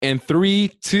And three,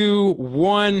 two,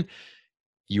 one.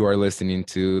 You are listening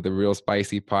to the Real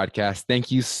Spicy Podcast. Thank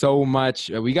you so much.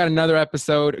 We got another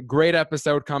episode, great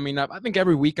episode coming up. I think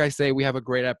every week I say we have a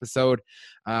great episode.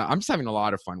 I'm just having a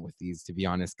lot of fun with these, to be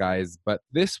honest, guys. But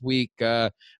this week,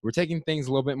 we're taking things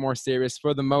a little bit more serious.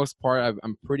 For the most part,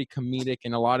 I'm pretty comedic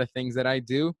in a lot of things that I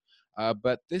do.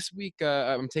 But this week,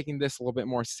 I'm taking this a little bit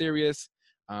more serious.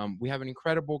 We have an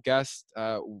incredible guest.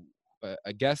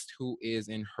 A guest who is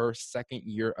in her second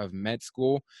year of med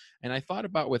school. And I thought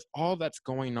about, with all that's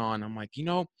going on, I'm like,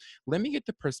 let me get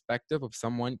the perspective of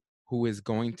someone who is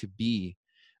going to be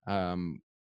on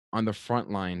the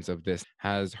front lines of this.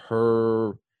 Has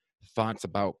her thoughts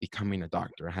about becoming a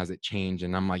doctor, has it changed?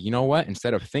 And I'm like, you know what?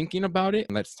 Instead of thinking about it,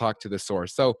 let's talk to the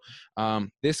source. So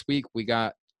this week we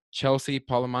got Chelsea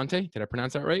Palamonte. Did I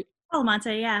pronounce that right? Oh,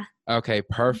 Monte, yeah. Okay,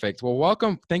 perfect. Well,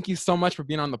 welcome. Thank you so much for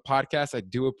being on the podcast. I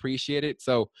do appreciate it.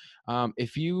 So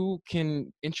if you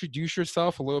can introduce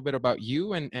yourself, a little bit about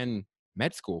you and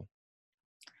med school.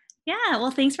 Yeah,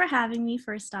 well, thanks for having me,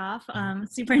 first off.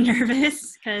 Super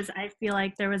nervous because I feel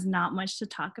like there was not much to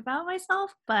talk about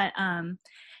myself. But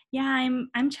yeah,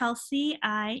 I'm Chelsea.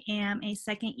 I am a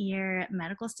second year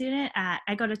medical student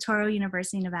I go to Toro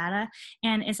University, Nevada,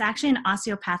 and it's actually an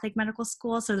osteopathic medical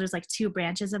school. So there's like two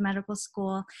branches of medical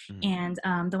school, and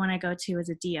the one I go to is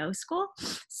a DO school.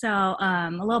 So a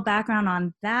little background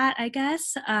on that, I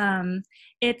guess.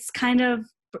 It's kind of,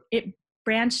 it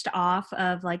branched off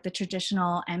of like the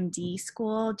traditional MD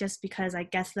school, just because I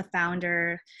guess the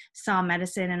founder saw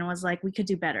medicine and was like, we could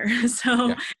do better.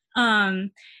 So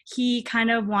he kind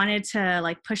of wanted to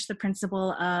like push the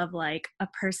principle of like a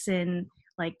person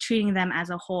like treating them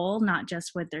as a whole, not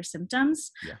just with their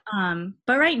symptoms.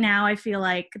 But right now I feel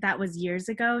like that was years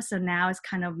ago. So now it's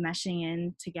kind of meshing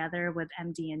in together with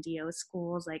MD and DO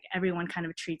schools. Like everyone kind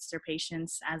of treats their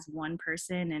patients as one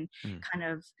person and kind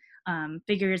of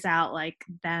figures out like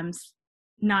them,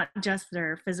 not just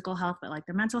their physical health, but like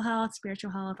their mental health,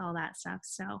 spiritual health, all that stuff.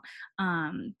 So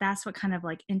that's what kind of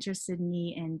like interested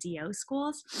me in DO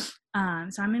schools.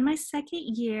 So I'm in my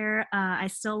second year. I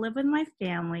still live with my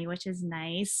family, which is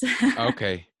nice.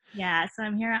 Okay. Yeah, so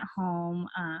I'm here at home.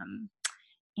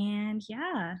 And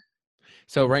yeah.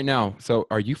 So right now,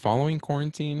 are you following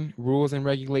quarantine rules and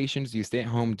regulations? Do you stay at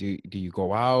home? Do you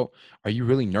go out? Are you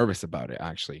really nervous about it,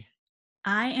 actually?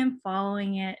 I am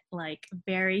following it like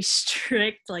very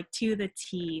strict, like to the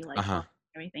T, like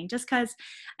everything. Just because,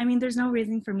 I mean, there's no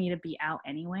reason for me to be out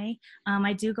anyway.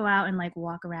 I do go out and like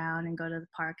walk around and go to the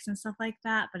parks and stuff like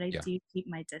that, but I do keep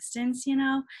my distance,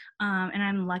 and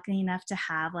I'm lucky enough to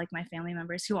have like my family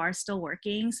members who are still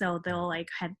working, so they'll like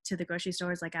head to the grocery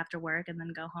stores like after work and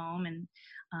then go home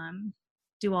and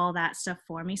do all that stuff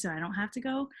for me, so I don't have to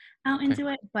go out and do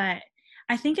it. But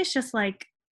I think it's just like,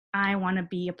 I want to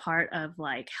be a part of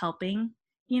like helping,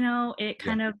 it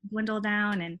kind of dwindle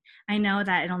down. And I know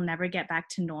that it'll never get back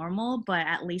to normal, but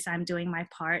at least I'm doing my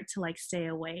part to like stay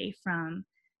away from,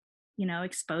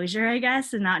 exposure, I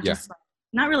guess, and not just like,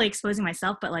 not really exposing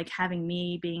myself, but like having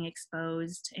me being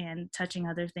exposed and touching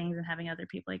other things and having other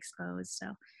people exposed. So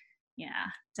yeah,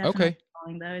 definitely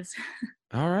following those.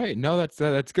 All right. No,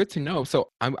 that's good to know.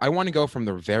 So I want to go from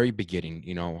the very beginning,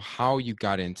 how you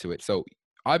got into it. So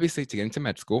obviously, to get into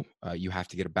med school, you have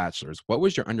to get a bachelor's. What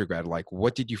was your undergrad like?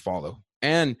 What did you follow?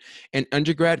 And in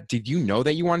undergrad, did you know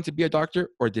that you wanted to be a doctor,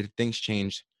 or did things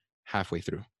change halfway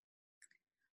through?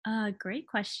 Great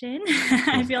question.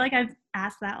 I feel like I've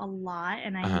asked that a lot,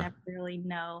 and I never really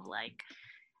know like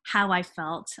how I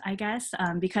felt, I guess,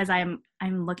 because I'm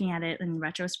looking at it in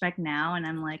retrospect now, and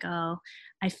I'm like, oh,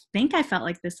 I think I felt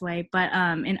like this way. But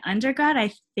in undergrad,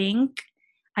 I think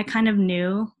I kind of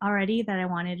knew already that I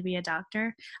wanted to be a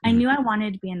doctor. I knew I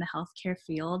wanted to be in the healthcare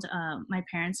field. My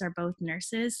parents are both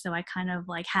nurses, so I kind of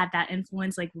like had that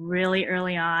influence like really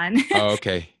early on. Oh,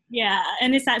 okay. Yeah,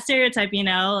 and it's that stereotype,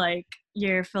 like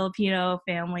your Filipino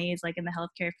families like in the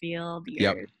healthcare field,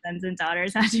 your sons and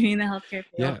daughters have to be in the healthcare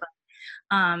field.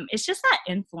 But it's just that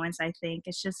influence, I think.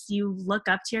 It's just you look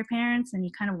up to your parents and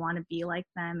you kind of want to be like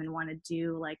them and want to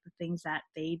do like the things that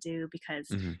they do because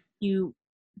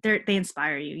they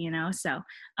inspire you, so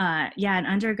in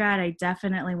undergrad I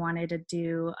definitely wanted to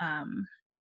do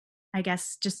I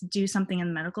guess just do something in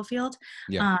the medical field.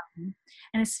 And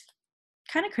it's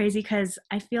kind of crazy because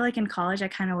I feel like in college I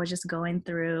kind of was just going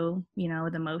through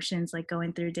the motions, like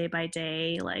going through day by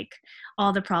day, like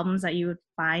all the problems that you would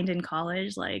find in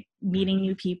college, like meeting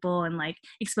new people and like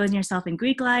exposing yourself in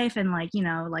Greek life and like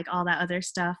like all that other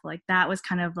stuff. Like that was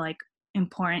kind of like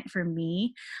important for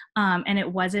me. And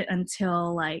it wasn't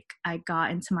until like I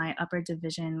got into my upper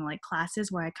division like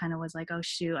classes where I kind of was like, oh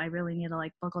shoot, I really need to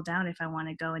like buckle down if I want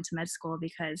to go into med school,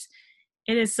 because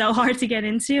it is so hard to get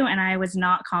into, and I was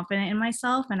not confident in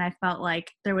myself, and I felt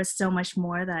like there was so much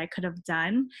more that I could have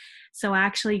done. So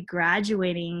actually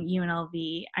graduating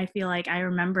UNLV, I feel like I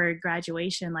remember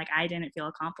graduation like I didn't feel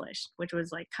accomplished, which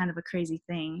was like kind of a crazy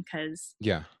thing, because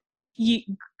Yeah.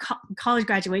 college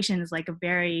graduation is like a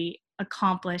very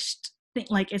accomplished thing.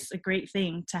 Like it's a great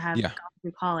thing to have Yeah. gone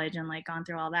through college and like gone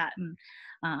through all that. And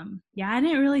yeah, I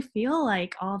didn't really feel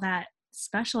like all that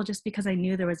special, just because I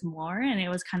knew there was more, and it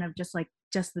was kind of just like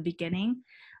just the beginning.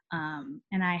 And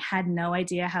I had no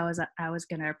idea how I was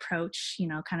going to approach,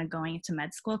 kind of going into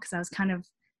med school, because I was kind of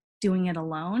doing it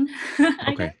alone, I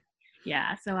guess. Okay.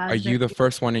 Yeah. So I Are was very, you the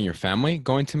first one in your family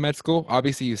going to med school?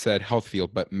 Obviously, you said health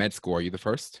field, but med school, are you the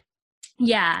first?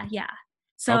 yeah, yeah.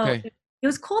 So Okay. it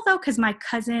was cool though, because my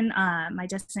cousin, my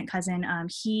distant cousin,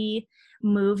 he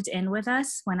moved in with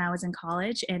us when I was in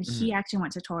college, and Mhm. he actually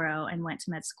went to Toro and went to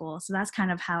med school. So that's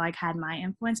kind of how I had my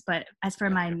influence. But as for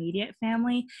Yeah. my immediate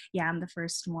family, yeah, I'm the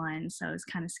first one, so it's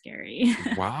kind of scary.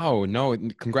 Wow. No,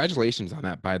 congratulations on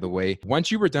that, by the way. Once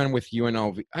you were done with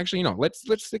UNLV, actually,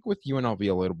 let's stick with UNLV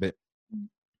a little bit.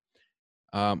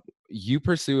 You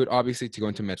pursued, obviously, to go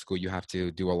into med school, you have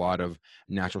to do a lot of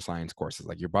natural science courses,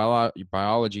 like your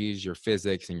biologies, your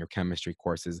physics, and your chemistry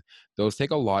courses. Those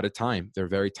take a lot of time. They're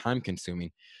very time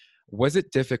consuming. Was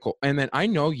it difficult? And then I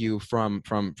know you from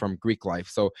Greek life,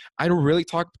 so I don't really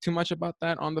talk too much about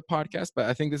that on the podcast, but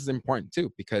I think this is important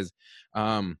too, because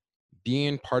um,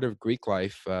 being part of Greek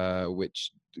life,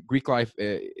 which Greek life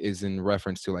is in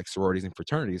reference to like sororities and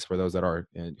fraternities. For those that are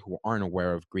who aren't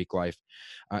aware of Greek life,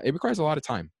 it requires a lot of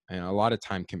time and a lot of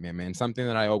time commitment. And something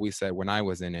that I always said when I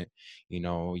was in it, you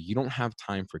don't have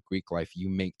time for Greek life; you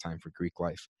make time for Greek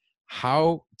life.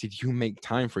 How did you make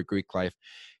time for Greek life,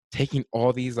 taking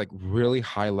all these like really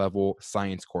high level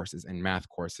science courses and math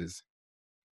courses?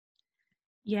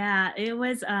 Yeah, it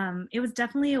was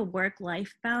definitely a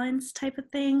work-life balance type of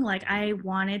thing. Like I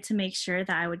wanted to make sure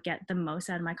that I would get the most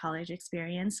out of my college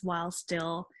experience while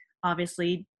still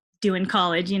obviously doing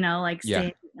college, like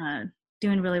Yeah. staying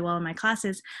doing really well in my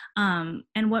classes. And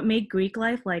what made Greek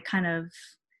life like kind of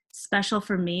special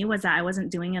for me was that I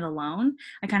wasn't doing it alone.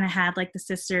 I kind of had like the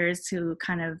sisters who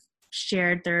kind of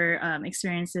shared their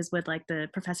experiences with like the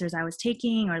professors I was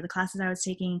taking or the classes I was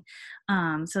taking.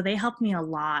 So they helped me a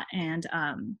lot. And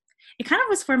it kind of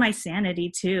was for my sanity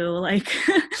too, like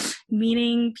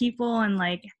meeting people and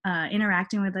like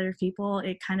interacting with other people.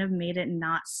 It kind of made it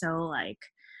not so like,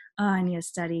 oh, I need to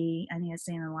study, I need to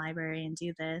stay in the library and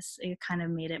do this. It kind of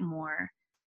made it more,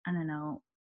 I don't know,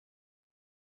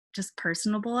 just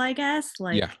personable, I guess.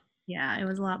 Like, Yeah. yeah, it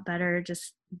was a lot better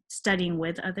just studying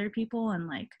with other people and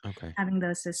like Okay. having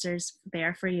those sisters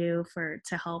there for you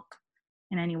to help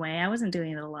in any way. I wasn't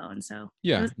doing it alone, so it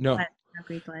Yeah. was No, a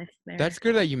Greek life there. that's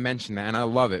good that you mentioned that, and I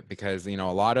love it because a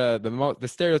lot of the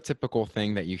stereotypical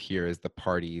thing that you hear is the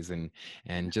parties and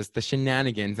just the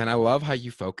shenanigans, and I love how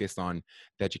you focus on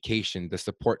the education, the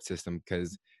support system,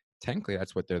 because technically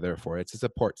that's what they're there for. It's a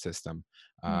support system.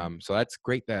 Yeah. So that's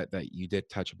great that you did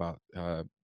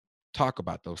talk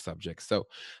about those subjects.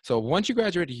 So once you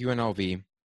graduate at UNLV,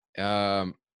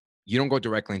 um, you don't go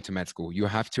directly into med school. You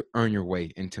have to earn your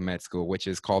way into med school, which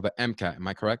is called the MCAT. Am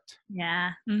I correct?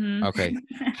 Yeah. Hmm. Okay.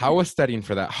 How was studying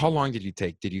for that? How long did you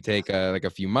take? Did you take like a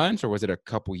few months, or was it a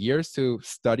couple years to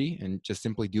study and just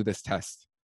simply do this test?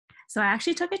 So I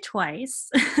actually took it twice.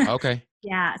 Okay.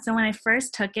 Yeah. So when I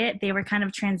first took it, they were kind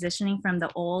of transitioning from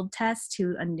the old test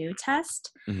to a new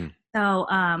test. Hmm. So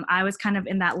I was kind of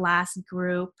in that last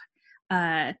group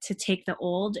to take the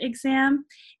old exam.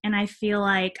 And I feel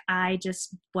like I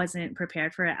just wasn't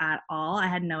prepared for it at all. I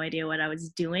had no idea what I was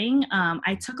doing.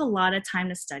 I took a lot of time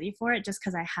to study for it just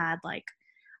because I had like,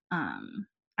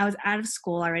 I was out of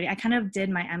school already. I kind of did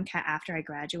my MCAT after I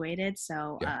graduated.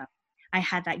 So Yeah. I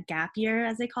had that gap year,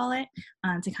 as they call it,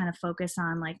 to kind of focus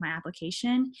on like my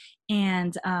application.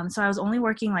 And so I was only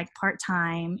working like part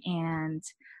time, and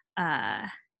uh,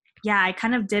 yeah, I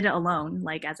kind of did it alone.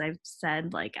 Like as I've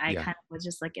said, like I Yeah. kind of was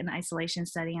just like in isolation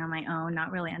studying on my own,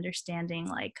 not really understanding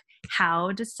like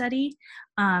how to study.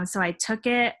 So I took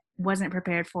it, wasn't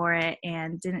prepared for it,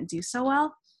 and didn't do so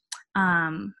well. I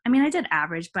mean, I did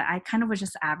average, but I kind of was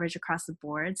just average across the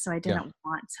board. So I Yeah. didn't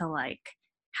want to like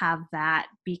have that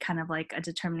be kind of like a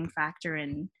determining factor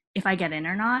in if I get in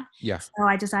or not. Yeah. So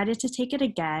I decided to take it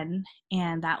again.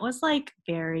 And that was like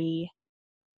it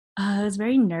was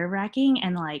very nerve wracking.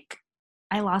 And like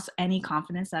I lost any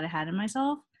confidence that I had in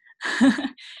myself.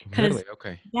 Because Really?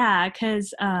 Okay. yeah,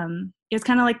 because it was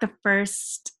kind of like the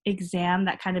first exam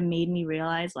that kind of made me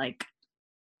realize like,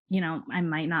 I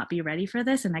might not be ready for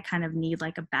this and I kind of need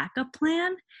like a backup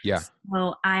plan. Yeah.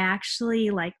 So I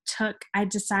actually I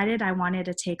decided I wanted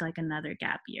to take like another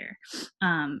gap year.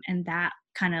 And that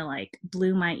kind of like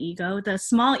blew my ego, the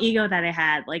small ego that I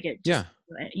had, like it just, Yeah.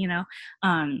 blew it.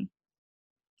 Um,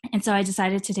 and so I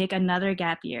decided to take another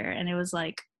gap year. And it was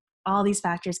like all these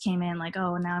factors came in, like,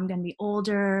 oh, now I'm going to be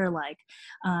older. Like,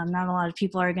 not a lot of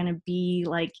people are going to be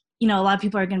like, a lot of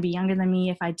people are going to be younger than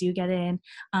me if I do get in.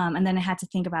 And then I had to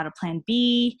think about a plan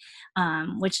B,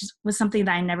 which was something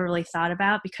that I never really thought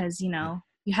about because,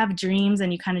 you have dreams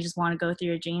and you kind of just want to go through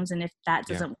your dreams. And if that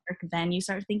Yeah. doesn't work, then you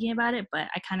start thinking about it. But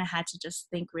I kind of had to just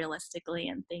think realistically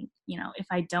and think, if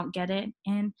I don't get it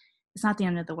in, it's not the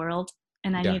end of the world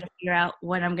and I Yeah. need to figure out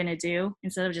what I'm going to do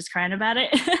instead of just crying about it.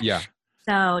 Yeah.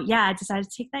 So yeah, I decided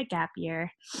to take that gap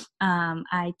year.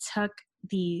 I took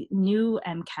the new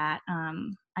MCAT.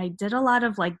 I did a lot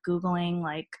of like Googling,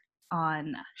 like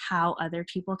on how other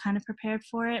people kind of prepared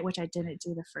for it, which I didn't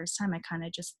do the first time. I kind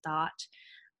of just thought,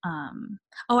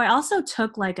 I also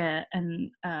took like a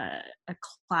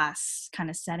class kind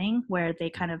of setting where they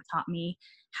kind of taught me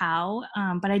how,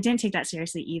 but I didn't take that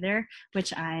seriously either,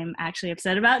 which I'm actually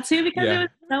upset about too because it Yeah. was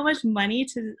so much money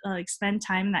to like spend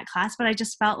time in that class. But I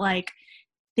just felt like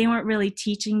they weren't really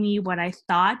teaching me what I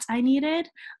thought I needed,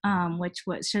 which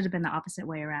should have been the opposite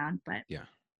way around. But Yeah.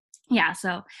 yeah,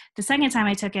 so the second time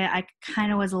I took it, I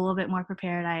kind of was a little bit more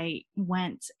prepared. I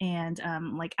went and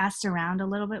like asked around a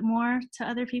little bit more to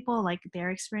other people, like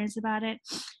their experience about it.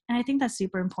 And I think that's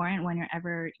super important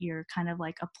whenever you're kind of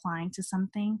like applying to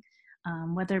something,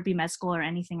 whether it be med school or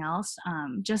anything else.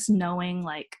 Just knowing,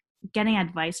 like, getting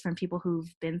advice from people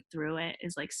who've been through it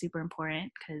is like super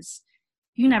important because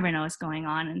you never know what's going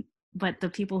on. But the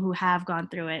people who have gone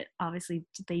through it, obviously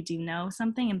they do know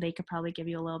something and they could probably give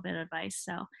you a little bit of advice.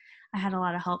 So I had a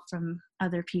lot of help from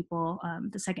other people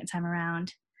the second time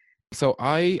around. So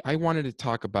I wanted to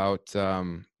talk about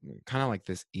kind of like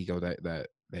this ego that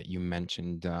you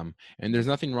mentioned, and there's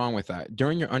nothing wrong with that.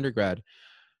 During your undergrad,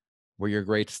 were your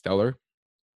grades stellar?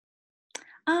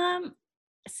 Um,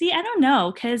 See, I don't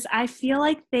know because I feel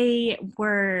like they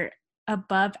were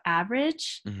above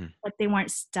average, Hmm. but they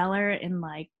weren't stellar in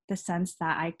like the sense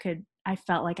that I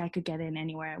felt like I could get in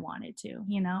anywhere I wanted to.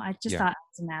 I just Yeah. thought I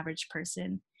was an average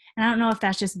person. And I don't know if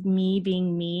that's just me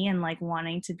being me and like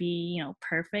wanting to be,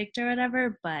 perfect or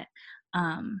whatever, but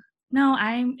no,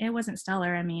 it wasn't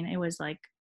stellar. I mean, it was like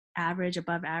average,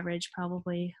 above average,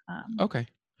 probably. Okay.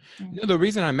 Yeah. No, the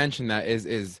reason I mentioned that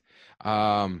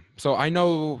so I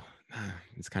know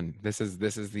it's kind of this is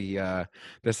the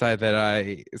side that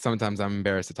I sometimes I'm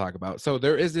embarrassed to talk about. So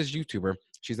there is this YouTuber.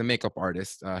 She's a makeup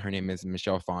artist. Her name is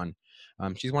Michelle Phan.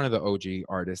 She's one of the OG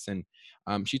artists, and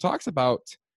she talks about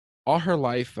all her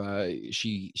life.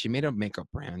 She made a makeup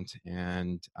brand,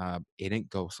 and it didn't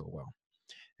go so well,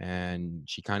 and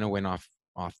she kind of went off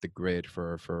the grid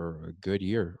for a good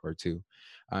year or two.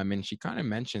 And she kind of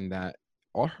mentioned that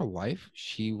all her life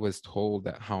she was told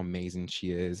that how amazing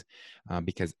she is,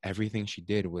 because everything she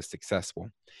did was successful.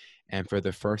 And for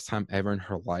the first time ever in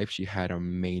her life, she had a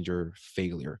major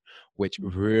failure, which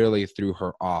really threw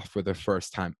her off for the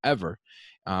first time ever.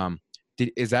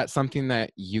 Is that something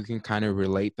that you can kind of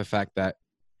relate, the fact that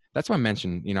that's why I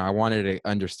mentioned, I wanted to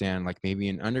understand, like, maybe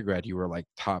in undergrad you were like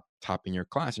top in your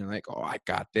class and you're like, oh, I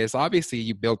got this. Obviously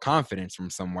you build confidence from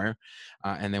somewhere,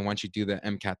 and then once you do the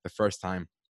MCAT the first time,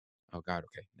 oh god,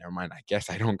 okay, never mind, I guess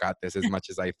I don't got this as much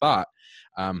as I thought.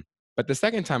 um, but the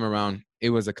second time around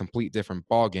it was a complete different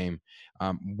ball game.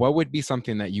 What would be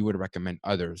something that you would recommend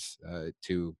others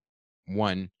to,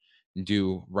 one,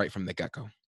 do right from the get-go?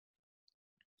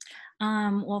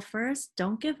 Well, first,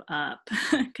 don't give up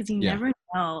because you Yeah. never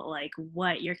know like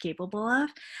what you're capable of.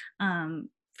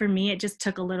 For me, it just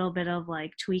took a little bit of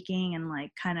like tweaking and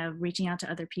like kind of reaching out to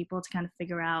other people to kind of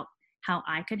figure out how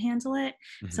I could handle it.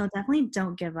 Hmm. So definitely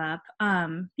don't give up.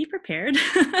 Be prepared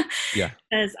Yeah.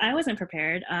 because I wasn't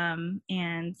prepared.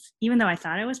 And even though I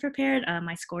thought I was prepared,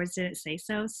 my scores didn't say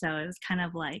so. So it was kind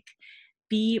of like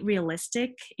be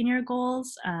realistic in your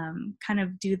goals, kind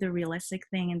of do the realistic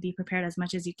thing and be prepared as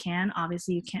much as you can.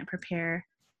 Obviously you can't prepare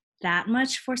that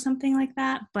much for something like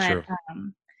that, but True.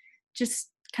 just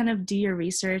kind of do your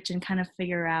research and kind of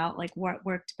figure out like what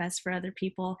worked best for other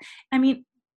people. I mean,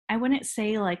 I wouldn't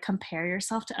say like compare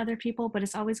yourself to other people, but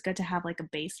it's always good to have like a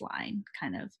baseline,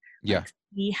 kind of Yeah. like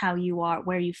see how you are,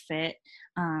 where you fit,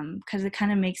 because it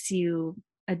kind of makes you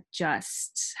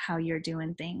adjust how you're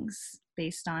doing things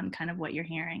based on kind of what you're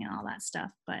hearing and all that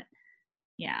stuff. But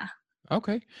yeah.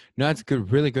 Okay. No, that's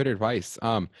good, really good advice.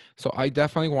 So I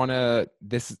definitely want to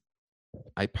this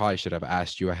I probably should have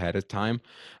asked you ahead of time,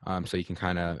 so you can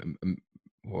kind of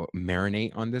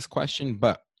marinate on this question.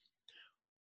 But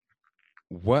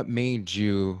what made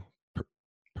you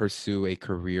pursue a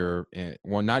career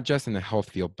well, not just in the health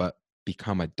field, but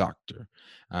become a doctor?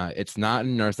 It's not a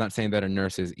nurse, not saying that a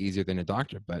nurse is easier than a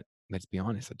doctor, but let's be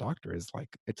honest, a doctor is like,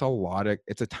 it's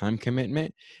a time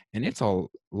commitment, and it's a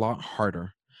lot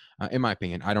harder, in my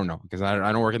opinion. I don't know, because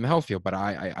I don't work in the health field, but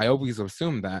I always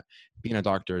assume that being a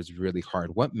doctor is really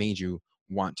hard. What made you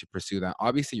want to pursue that?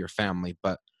 Obviously your family,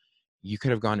 but you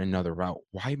could have gone another route.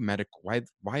 Why medical?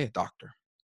 Why a doctor?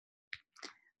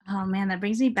 Oh man, that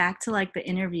brings me back to like the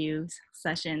interviews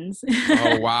sessions.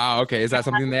 Oh, wow. Okay. Is that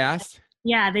something they asked?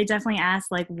 Yeah, they definitely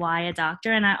ask like why a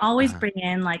doctor, and I always Uh-huh. bring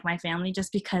in like my family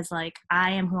just because like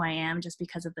I am who I am just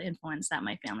because of the influence that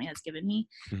my family has given me.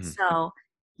 Mhm. So,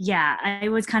 yeah, I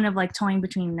was kind of like toying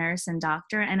between nurse and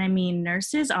doctor, and I mean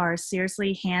nurses are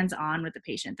seriously hands-on with the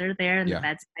patient. They're there in the Yeah.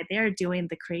 bedside. They are doing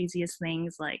the craziest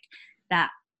things like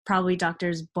that probably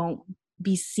doctors won't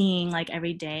be seeing like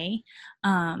every day.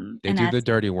 They And do as the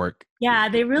dirty work. yeah,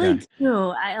 they Yeah. really do.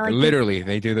 I like they Literally,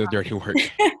 they do the dirty work.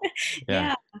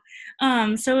 Yeah.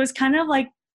 yeah. So it was kind of like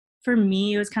for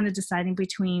me, it was kind of deciding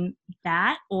between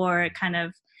that or kind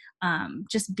of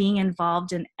just being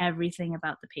involved in everything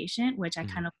about the patient, which I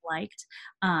Mhm. kind of liked,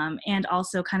 and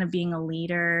also kind of being a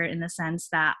leader in the sense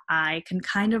that I can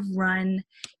kind of run,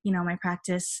 my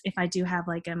practice if I do have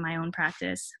like my own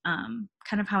practice,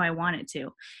 kind of how I want it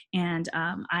to, and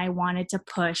I wanted to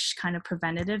push kind of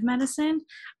preventative medicine,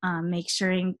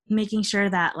 making sure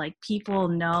that like people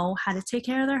know how to take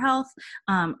care of their health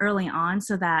early on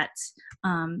so that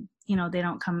they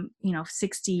don't come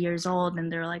 60 years old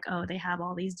and they're like, oh, they have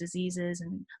all these diseases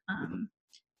and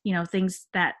things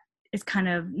that is kind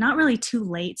of not really too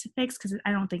late to fix, because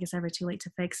I don't think it's ever too late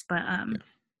to fix, but Yeah.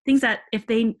 things that if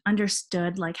they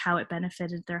understood like how it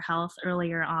benefited their health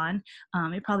earlier on,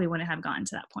 it probably wouldn't have gotten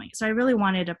to that point. So I really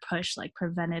wanted to push like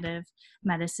preventative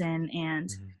medicine, and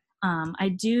Mhm. I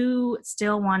do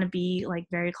still want to be like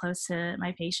very close to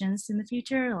my patients in the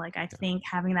future. Like I Yeah. think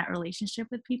having that relationship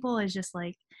with people is just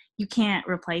like you can't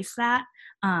replace that,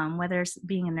 whether it's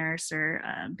being a nurse or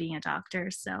being a doctor.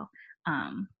 So,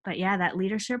 but yeah, that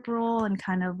leadership role and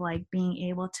kind of like being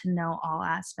able to know all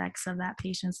aspects of that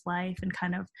patient's life and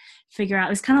kind of figure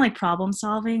out, it's kind of like problem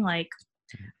solving, like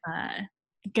Mhm. uh,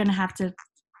 gonna have to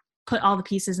put all the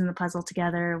pieces in the puzzle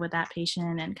together with that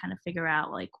patient and kind of figure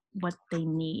out like what they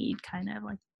need, kind of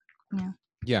like, yeah.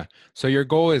 Yeah. So your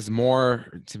goal is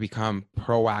more to become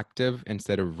proactive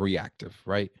instead of reactive,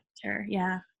 right? Sure,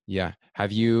 yeah. Yeah.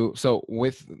 So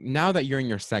with now that you're in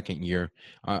your second year,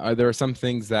 are there some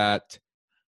things that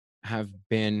have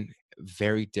been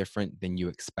very different than you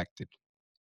expected?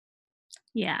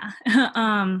 Yeah.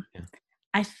 um Yeah.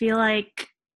 I feel like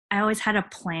I always had a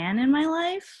plan in my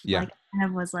life. Yeah. Like I kind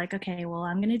of was like, okay, well,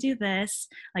 I'm gonna do this,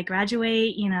 like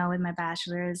graduate, with my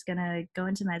bachelor's, gonna go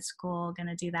into med school,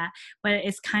 gonna do that. But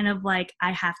it's kind of like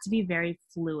I have to be very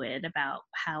fluid about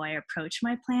how I approach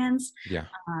my plans. Yeah.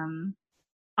 Um,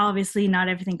 Obviously not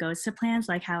everything goes to plans,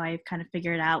 like how I've kind of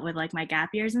figured out with like my gap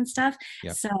years and stuff.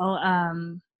 Yeah. So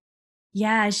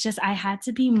yeah, it's just I had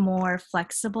to be more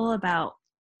flexible about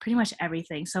pretty much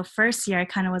everything. So first year I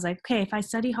kind of was like, okay, if I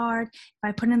study hard, if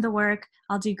I put in the work,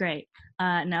 I'll do great.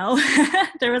 No,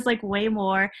 there was like way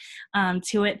more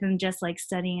to it than just like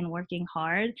studying and working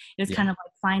hard. It was Yeah. kind of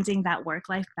like finding that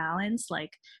work-life balance,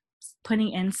 like putting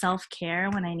in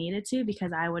self-care when I needed to,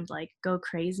 because I would like go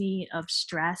crazy of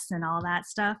stress and all that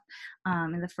stuff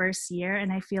in the first year.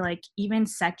 And I feel like even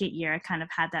second year, I kind of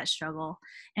had that struggle,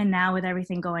 and now with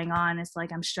everything going on, it's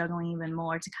like I'm struggling even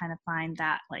more to kind of find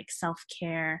that like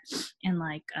self-care and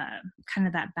like kind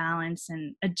of that balance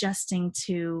and adjusting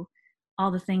to all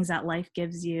the things that life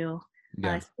gives you.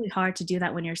 Yeah. It's really hard to do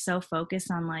that when you're so focused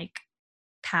on like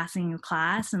passing your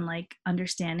class and like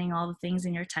understanding all the things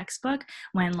in your textbook,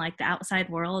 when like the outside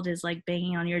world is like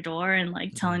banging on your door and like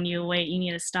Mhm. telling you, wait, you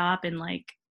need to stop and like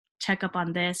check up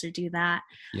on this or do that.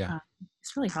 Yeah. um,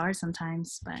 it's really hard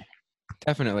sometimes, but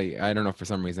Definitely. I don't know, for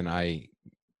some reason I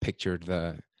pictured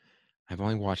I've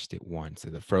only watched it once.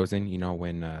 The Frozen,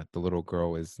 when the little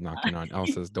girl is knocking on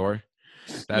Elsa's door.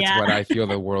 That's yeah. what I feel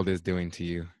the world is doing to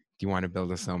you. Do you want to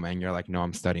build a snowman? You're like, no,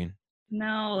 I'm studying.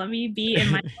 No, let me be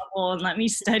in my bubble and let me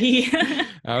study.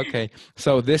 Okay.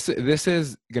 So this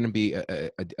is going to be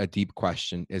a deep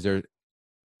question. Is there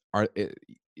are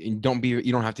you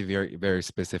don't have to be very very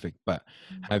specific, but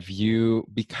have you,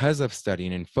 because of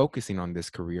studying and focusing on this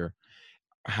career,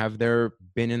 have there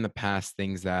been in the past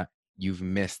things that you've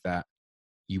missed that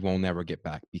you will never get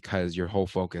back because your whole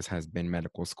focus has been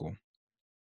medical school.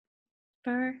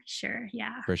 For sure.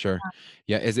 Yeah. For sure.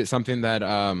 Yeah. Is it something that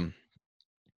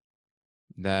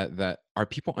that are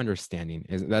people understanding?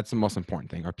 Is that's the most important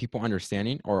thing? Are people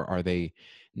understanding, or are they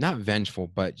not vengeful,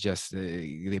 but just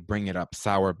they bring it up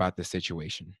sour about the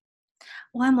situation?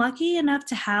 Well, I'm lucky enough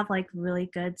to have like really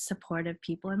good supportive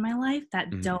people in my life that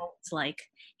Hmm. don't like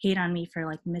hate on me for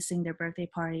like missing their birthday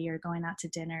party or going out to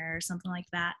dinner or something like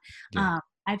that. Yeah.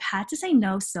 I've had to say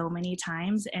no so many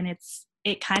times, and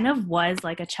it kind of was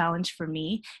like a challenge for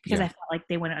me because I Yeah. felt like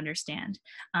they wouldn't understand.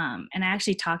 And I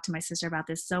actually talked to my sister about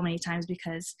this so many times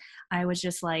because I was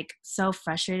just like so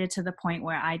frustrated to the point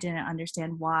where I didn't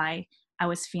understand why I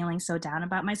was feeling so down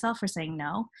about myself for saying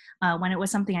no when it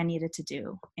was something I needed to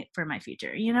do for my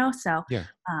future, you know? So, Yeah.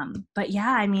 but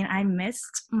yeah, I mean, I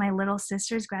missed my little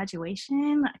sister's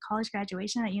graduation, college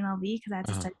graduation at UNLV because I had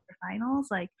to Uh-huh. study for finals.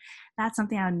 Like, that's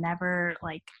something I would never,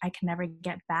 like, I can never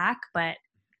get back. But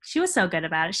she was so good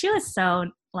about it. She was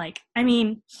so, like, I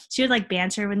mean, she would like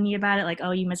banter with me about it, like,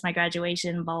 oh, you missed my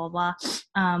graduation, blah, blah,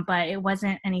 blah. But it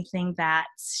wasn't anything that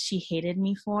she hated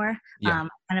me for. Yeah. I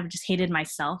kind of just hated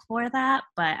myself for that,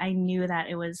 but I knew that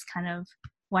it was kind of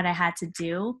what I had to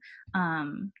do.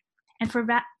 And for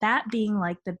that being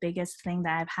like the biggest thing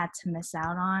that I've had to miss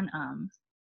out on,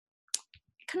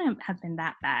 it couldn't have been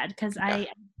that bad because Yeah. I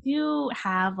do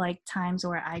have like times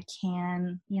where I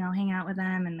can, you know, hang out with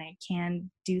them and I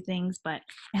can do things, but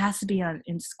it has to be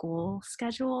in school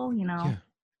schedule, you know. Yeah.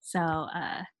 So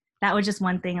that was just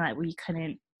one thing that we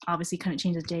obviously couldn't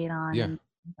change the date on Yeah. and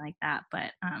things like that.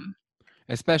 But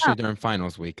Especially oh, during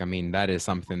finals week. I mean, that is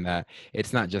something that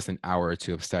it's not just an hour or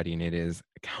two of studying, it is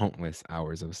countless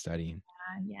hours of studying.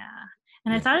 yeah.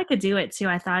 And I Yeah. thought I could do it too.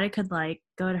 I thought I could like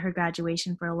go to her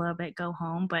graduation for a little bit, go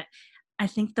home, but I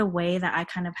think the way that I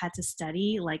kind of had to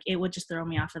study, like it would just throw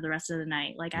me off for the rest of the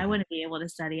night. Like I Mhm. wouldn't be able to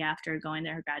study after going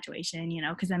to her graduation, you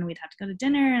know, because then we'd have to go to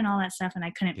dinner and all that stuff, and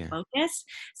I couldn't Yeah. focus.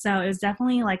 So it was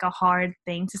definitely like a hard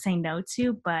thing to say no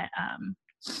to, but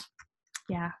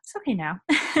yeah, it's okay now.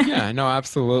 Yeah, no,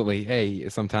 absolutely. Hey,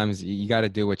 sometimes you got to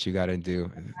do what you got to do.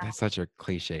 That's such a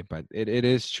cliche, but it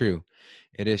is true.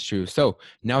 It is true. So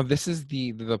now this is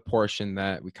the portion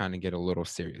that we kind of get a little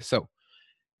serious. So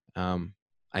um,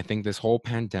 I think this whole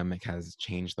pandemic has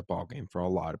changed the ballgame for a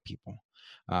lot of people.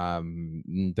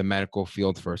 The medical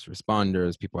field, first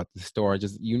responders, people at the store,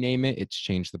 just you name it, it's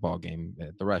changed the ballgame.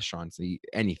 The restaurants,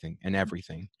 anything and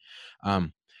everything.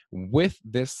 Um, with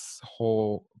this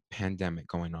whole pandemic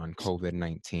going on,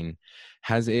 COVID-19,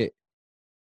 has it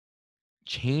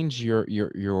changed your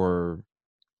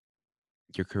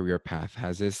career path?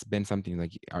 Has this been something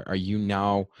like are you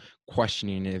now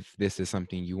questioning if this is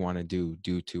something you want to do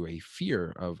due to a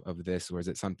fear of this, or is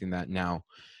it something that now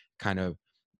kind of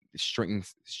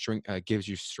gives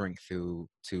you strength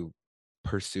to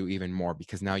pursue even more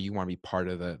because now you want to be part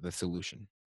of the solution?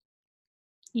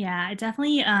 Yeah, it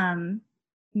definitely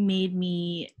made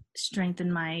me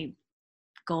strengthen my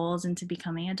goals into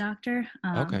becoming a doctor.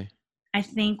 Okay. I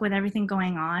think with everything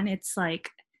going on, it's like,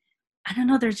 I don't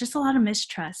know, there's just a lot of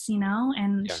mistrust, you know,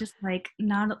 and it's Yeah. just like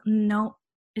not no,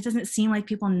 it doesn't seem like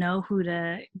people know who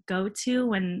to go to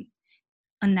when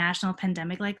a national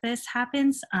pandemic like this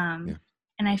happens. Yeah.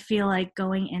 And I feel like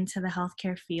going into the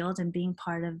healthcare field and being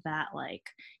part of that, like,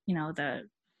 you know, the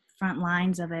front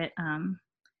lines of it,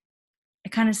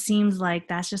 it kind of seems like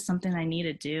that's just something I need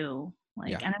to do.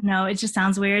 Like, Yeah. I don't know, it just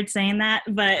sounds weird saying that,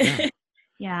 but Yeah.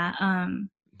 yeah,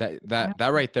 that I that don't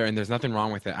that right there, and there's nothing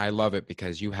wrong with it. I love it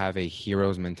because you have a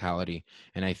hero's mentality,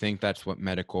 and I think that's what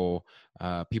medical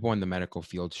people in the medical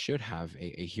field should have,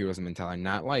 a hero's mentality,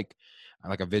 not like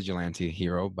a vigilante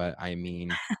hero, but I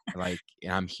mean like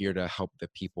I'm here to help the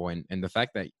people, and the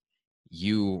fact that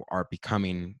you are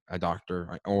becoming a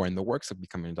doctor or in the works of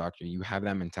becoming a doctor, you have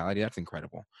that mentality. That's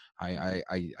incredible.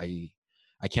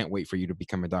 I can't wait for you to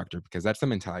become a doctor because that's the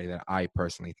mentality that I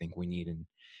personally think we need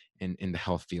in the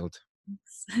health field.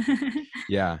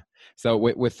 Yeah. So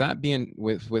with that being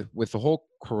with the whole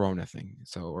Corona thing,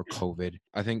 so or COVID,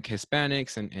 I think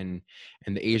Hispanics and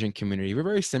the Asian community we're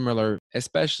very similar,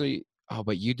 especially. Oh,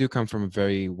 but you do come from a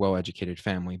very well educated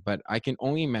family. But I can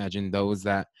only imagine those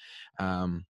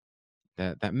um,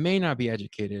 that may not be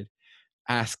educated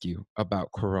ask you about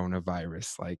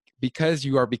coronavirus, like because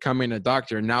you are becoming a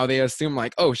doctor now they assume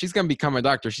like, oh, she's gonna become a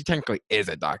doctor, she technically is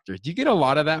a doctor. Do you get a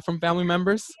lot of that from family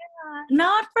members?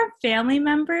 not for family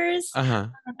members. Uh-huh.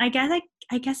 I guess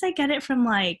I get it from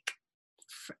like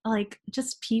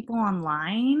just people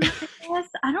online, I guess.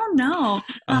 I don't know.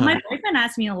 Uh-huh. My boyfriend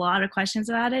asked me a lot of questions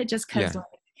about it just because Yeah.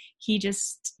 like he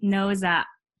just knows that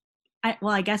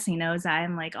I guess he knows that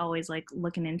I'm like always like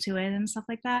looking into it and stuff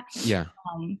like that. Yeah.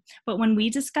 But when we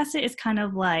discuss it, it's kind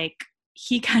of like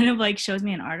he kind of like shows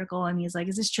me an article and he's like,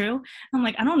 "Is this true?" I'm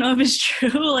like, "I don't know if it's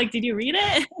true. Like, did you read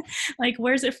it? Like,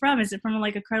 where's it from? Is it from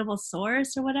like a credible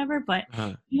source or whatever?" But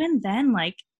Uh-huh. even then,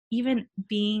 like, even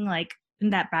being like in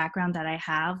that background that I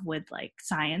have with like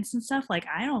science and stuff, like,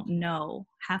 I don't know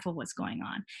half of what's going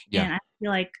on, Yeah. and I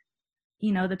feel like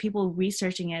the people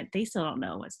researching it, they still don't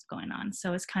know what's going on.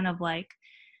 So it's kind of like,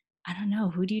 I don't know,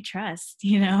 who do you trust?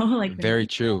 Like the Very media.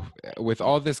 true. With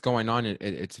all this going on,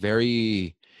 it's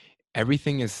very,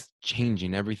 everything is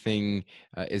changing. Everything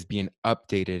is being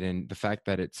updated, and the fact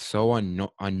that it's so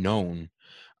unknown,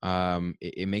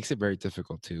 it makes it very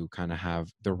difficult to kind of have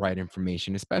the right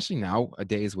information, especially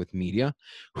nowadays with media.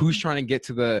 Who's trying to get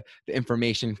to the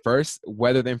information first?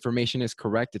 Whether the information is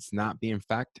correct, it's not being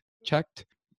fact checked.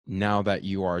 Now that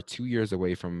you are 2 years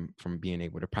away from being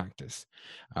able to practice,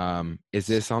 is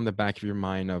this on the back of your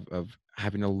mind of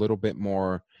having a little bit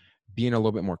more, being a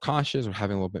little bit more cautious, or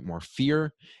having a little bit more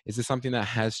fear? Is this something that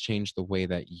has changed the way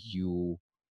that you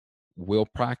will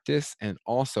practice? And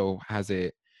also, has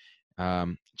it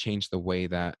changed the way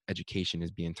that education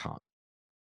is being taught?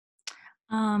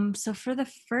 So for the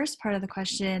first part of the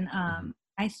question, Hmm.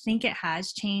 I think it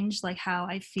has changed like how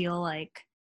I feel like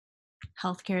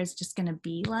healthcare is just going to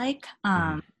be like.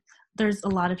 Hmm. There's a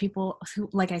lot of people who,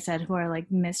 like I said, who are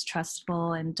like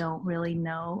mistrustful and don't really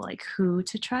know like who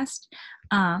to trust.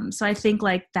 So I think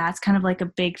like that's kind of like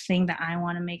a big thing that I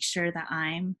want to make sure that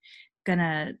I'm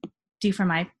gonna do for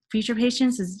my future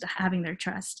patients is having their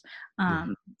trust. Yeah.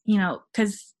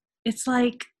 Because it's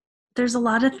like there's a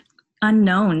lot of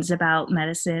unknowns about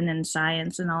medicine and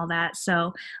science and all that.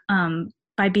 So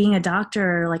by being a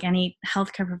doctor or like any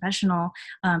healthcare professional,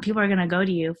 people are going to go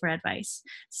to you for advice.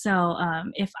 So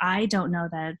if I don't know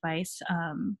that advice,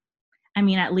 I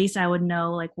mean, at least I would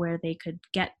know like where they could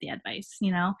get the advice.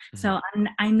 Hmm. So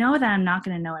I know that I'm not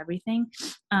going to know everything,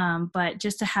 but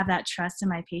just to have that trust in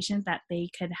my patient that they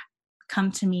could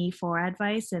come to me for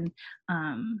advice and,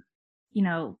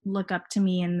 look up to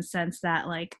me in the sense that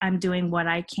like I'm doing what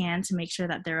I can to make sure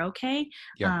that they're okay.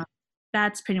 Yeah. Um,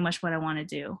 that's pretty much what I want to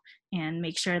do and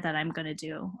make sure that I'm going to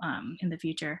do in the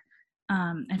future.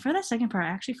 And for the second part, I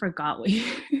actually forgot what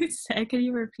you said. Could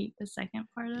you repeat the second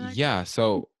part of that? Yeah.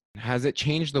 So, has it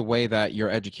changed the way that your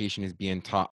education is being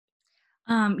taught?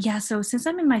 Yeah, so since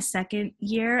I'm in my second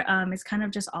year, it's kind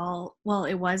of just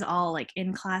it was all like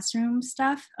in classroom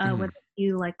stuff, with Hmm. a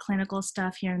few like clinical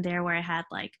stuff here and there where I had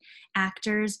like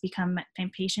actors become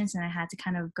patients and I had to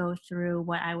kind of go through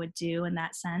what I would do in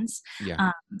that sense.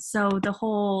 Yeah. So the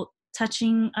whole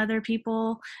touching other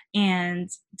people and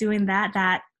doing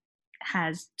that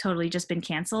has totally just been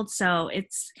canceled. So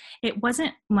it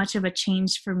wasn't much of a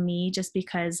change for me just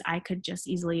because I could just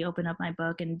easily open up my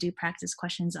book and do practice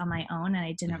questions on my own, and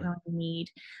I didn't Hmm. really need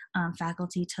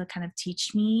faculty to kind of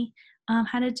teach me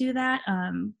how to do that.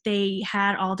 They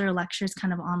had all their lectures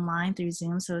kind of online through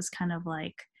Zoom, so it's kind of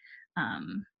like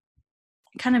um,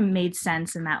 kind of made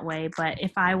sense in that way. But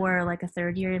if I were like a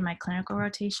third year in my clinical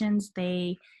rotations,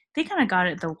 they kind of got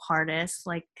it the hardest,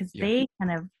 like because Yeah. they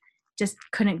kind of just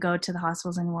couldn't go to the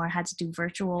hospitals anymore. Had to do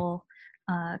virtual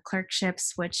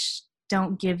clerkships, which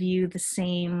don't give you the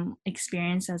same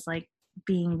experience as like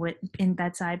being in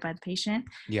bedside by the patient.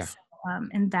 Yeah. So,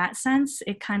 in that sense,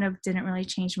 it kind of didn't really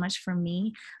change much for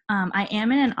me. I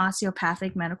am in an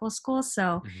osteopathic medical school,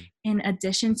 so Hmm. in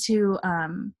addition to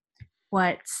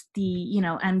what the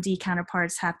MD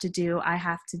counterparts have to do, I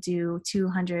have to do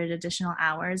 200 additional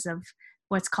hours of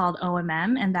what's called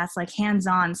OMM, and that's like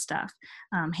hands-on stuff,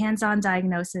 hands-on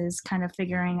diagnosis, kind of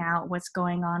figuring out what's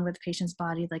going on with the patient's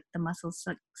body, like the muscle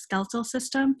skeletal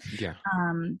system, Yeah.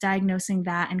 diagnosing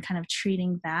that and kind of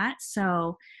treating that.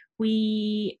 So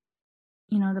we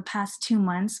the past 2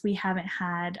 months we haven't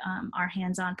had our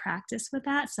hands-on practice with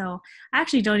that, so I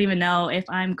actually don't even know if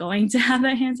I'm going to have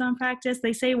that hands-on practice.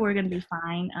 They say we're going to Yeah. be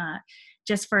fine,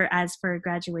 just for as for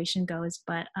graduation goes,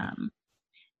 but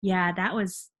yeah, that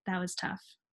was tough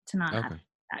to not have Okay.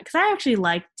 that because I actually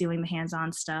like doing the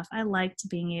hands-on stuff. I liked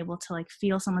being able to like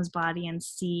feel someone's body and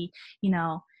see,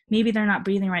 maybe they're not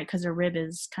breathing right because their rib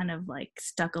is kind of like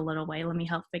stuck a little way. Let me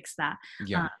help fix that.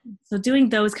 Yeah. Um, so doing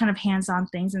those kind of hands-on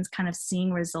things and kind of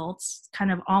seeing results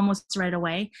kind of almost right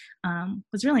away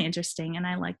was really interesting, and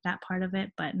I liked that part of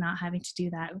it. But not having to do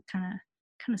that kind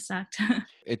of sucked.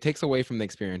 It takes away from the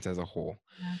experience as a whole.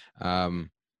 Yeah. Um,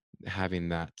 Having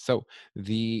that. So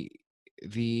the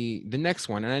the next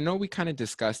one, and I know we kind of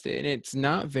discussed it, and it's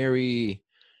not very.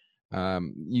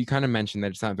 You kind of mentioned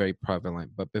that it's not very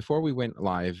prevalent, but before we went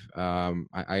live,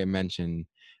 I mentioned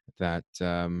that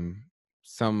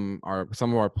some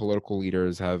of our political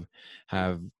leaders have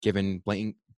given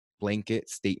blanket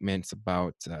statements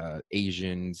about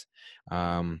Asians,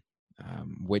 um,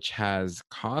 which has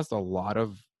caused a lot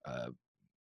of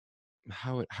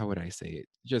how would I say it?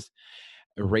 Just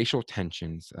racial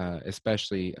tensions,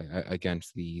 especially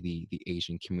against the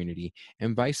Asian community,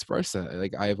 and vice versa.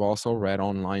 Like I've also read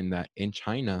online that in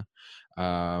China,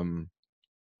 um,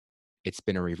 it's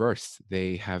been a reverse.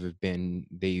 They've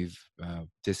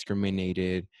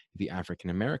discriminated the African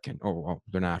American. Oh, well,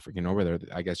 they're not African over there.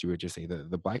 I guess you would just say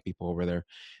the black people over there.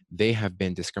 They have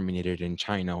been discriminated in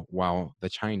China, while the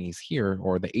Chinese here,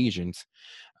 or the Asians,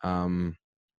 um,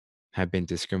 have been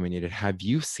discriminated. Have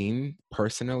you seen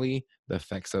personally the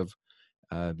effects of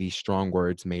these strong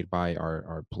words made by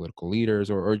our political leaders,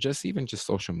 or just even just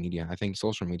social media? I think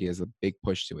social media is a big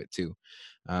push to it too.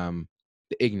 Um,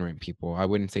 the ignorant people, I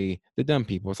wouldn't say the dumb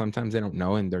people. Sometimes they don't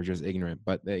know and they're just ignorant,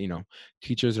 but they,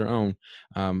 teachers their own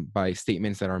by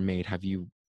statements that are made. Have you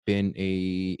been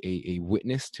a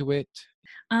witness to it?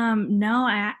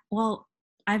 No, well,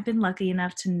 I've been lucky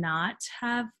enough to not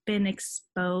have been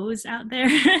exposed out there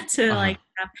to Uh-huh. like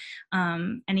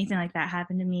have anything like that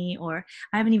happen to me, or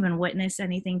I haven't even witnessed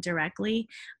anything directly.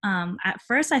 At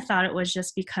first, I thought it was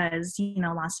just because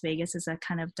Las Vegas is a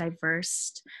kind of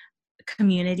diverse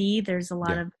community. There's a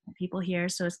lot Yeah. of people here,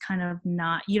 so it's kind of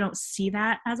not, you don't see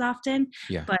that as often.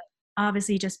 Yeah. But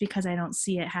obviously, just because I don't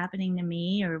see it happening to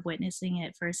me or witnessing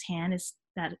it firsthand, is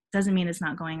that doesn't mean it's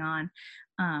not going on.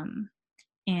 um,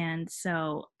 and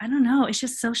so I don't know, it's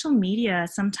just social media.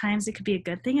 Sometimes it could be a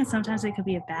good thing and sometimes it could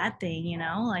be a bad thing,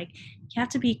 like you have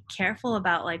to be careful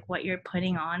about like what you're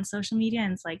putting on social media.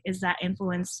 And it's like, is that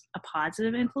influence a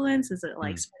positive influence? Is it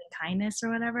like Mm. spreading kindness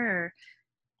or whatever, or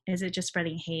is it just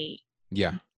spreading hate?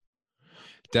 Yeah.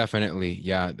 Definitely.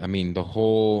 Yeah. I mean,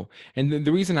 and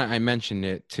the reason I mentioned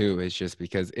it too is just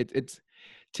because it's,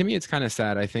 to me, it's kind of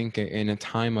sad. I think in a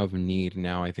time of need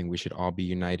now, I think we should all be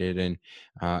united and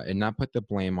not put the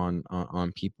blame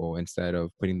on people. Instead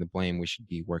of putting the blame, we should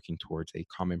be working towards a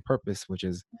common purpose, which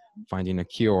is finding a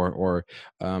cure, or,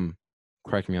 um,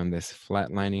 correct me on this,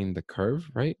 flatlining the curve,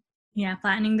 right? Yeah,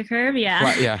 flattening the curve.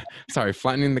 Yeah. Yeah, sorry,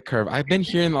 flattening the curve. I've been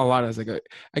hearing a lot. I was like,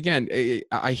 again,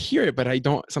 I hear it, but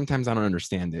sometimes I don't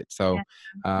understand it. So,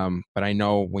 Yeah. but I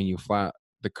know when you flatten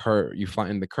the curve,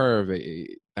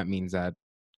 that means that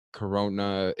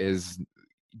Corona is,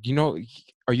 you know,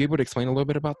 are you able to explain a little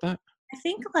bit about that? I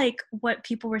think like what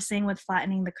people were saying with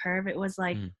flattening the curve, it was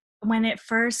like Mm, when it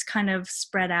first kind of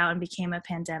spread out and became a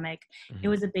pandemic, it mhm,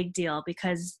 was a big deal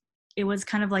because it was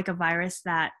kind of like a virus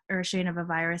or a strain of a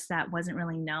virus that wasn't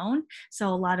really known. So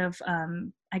a lot of,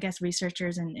 I guess,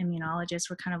 researchers and immunologists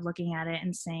were kind of looking at it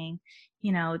and saying,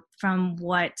 from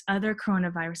what other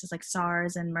coronaviruses like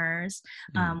SARS and MERS,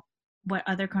 mm, what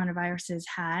other coronaviruses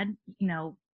had,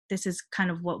 this is kind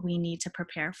of what we need to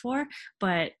prepare for.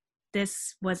 But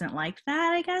this wasn't like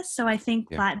that, I guess. So I think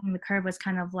yeah, flattening the curve was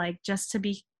kind of like just to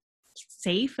be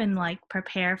safe and like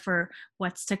prepare for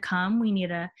what's to come. We need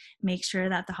to make sure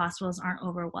that the hospitals aren't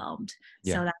overwhelmed.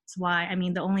 yeah, So that's why, I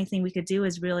mean, the only thing we could do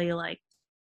is really like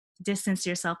distance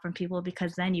yourself from people,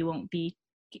 because then you won't be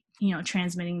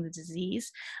transmitting the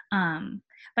disease.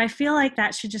 But I feel like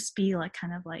that should just be like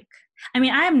kind of like, I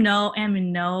mean, am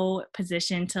in no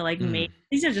position to like make, mm,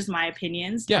 these are just my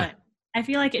opinions, yeah, but I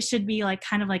feel like it should be like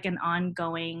kind of like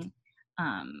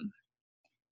um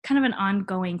an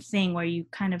ongoing thing where you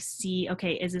kind of see,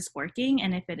 okay, is this working?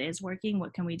 And if it is working,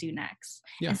 what can we do next?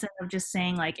 yeah, Instead of just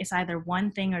saying like it's either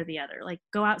one thing or the other, like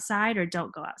go outside or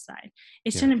don't go outside.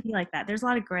 It yeah, shouldn't be like that. There's a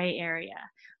lot of gray area.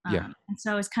 yeah. And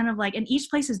so it's kind of like, and each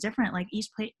place is different. Like each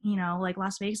place, like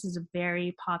Las Vegas is a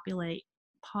very pop,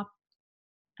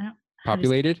 I don't, how to say,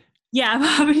 Populated. yeah,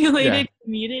 Yeah. populated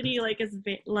community, like it's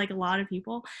like a lot of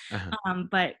people. Uh-huh.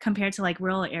 But compared to like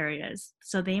rural areas,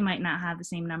 so they might not have the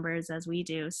same numbers as we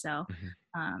do. So Mhm.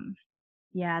 um,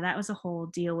 yeah, that was a whole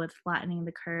deal with flattening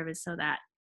the curve, is so that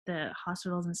the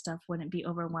hospitals and stuff wouldn't be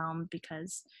overwhelmed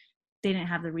because they didn't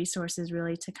have the resources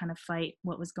really to kind of fight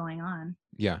what was going on.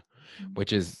 Yeah,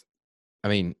 which is, I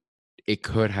mean, it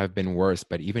could have been worse,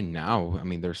 but even now, I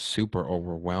mean, they're super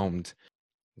overwhelmed.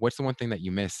 What's the one thing that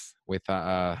you miss with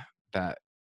that,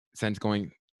 since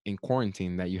going in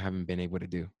quarantine, that you haven't been able to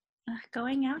do?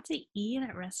 Going out to eat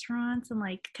at restaurants and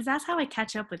like, because that's how I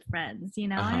catch up with friends. I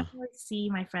Uh-huh. don't really see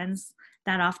my friends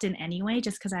that often anyway,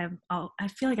 just because I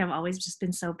feel like I've always just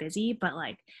been so busy. But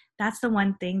like, that's the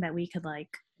one thing that we could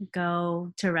like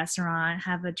go to a restaurant,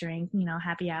 have a drink,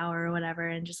 happy hour or whatever,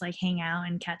 and just like hang out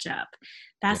and catch up.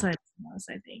 That's Yeah. what I miss most,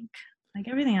 I think. Like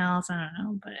everything else, I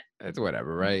don't know, It's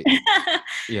whatever, right? but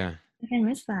Yeah. I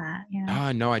miss that.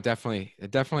 Yeah. No, I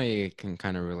definitely can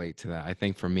kind of relate to that. I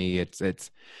think for me, it's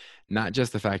not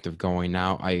just the fact of going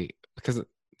out. Because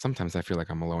sometimes I feel like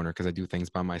I'm a loner because I do things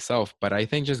by myself, but I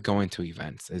think just going to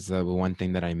events is the one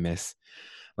thing that I miss,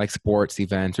 like sports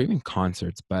events or even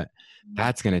concerts. But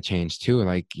that's gonna change too.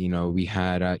 Like, we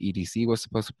had EDC was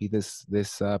supposed to be this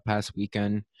past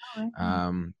weekend. Oh,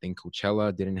 okay. Think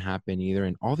Coachella didn't happen either,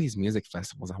 and all these music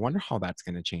festivals. I wonder how that's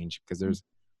gonna change because there's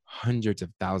hundreds of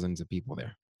thousands of people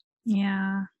there.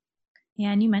 Yeah.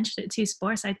 Yeah, and you mentioned it too,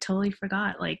 sports. I totally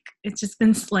forgot. Like, it's just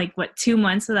been like what, 2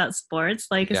 months without sports?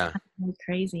 Like, it's Yeah. kind of like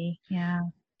crazy. Yeah.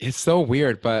 It's so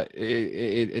weird, but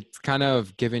it's kind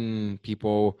of given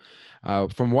people,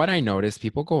 from what I noticed,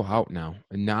 people go out now,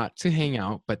 not to hang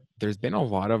out, but there's been a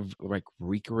lot of like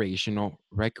recreational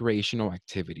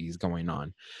activities going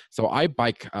on. So I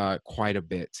bike quite a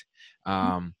bit,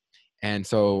 um, and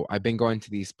so I've been going to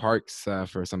these parks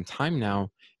for some time now,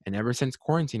 and ever since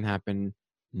quarantine happened,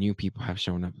 new people have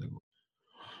shown up. Like,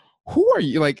 who are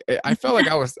you? Like, I felt like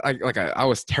I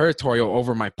was territorial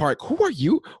over my park. Who are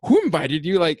you? Who invited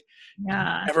you? Like, you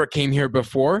Yeah. never came here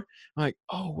before. I'm like,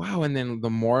 oh wow. And then the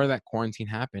more that quarantine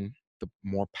happened, the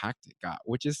more packed it got,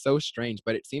 which is so strange.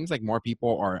 But it seems like more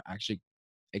people are actually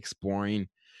exploring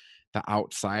the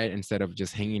outside instead of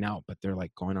just hanging out, but they're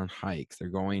like going on hikes. They're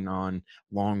going on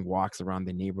long walks around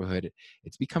the neighborhood.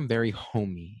 It's become very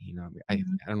homey, Mhm. I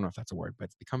don't know if that's a word, but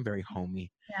it's become very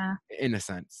homey Yeah. in a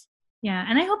sense. Yeah.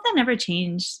 And I hope that never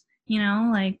changed.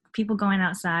 Like people going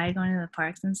outside, going to the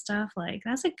parks and stuff. Like,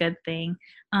 that's a good thing.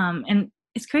 And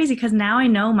it's crazy because now I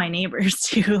know my neighbors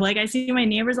too. Like, I see my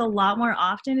neighbors a lot more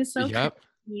often. It's so Yep.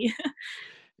 crazy.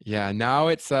 Yeah, now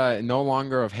it's no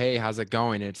longer of hey, how's it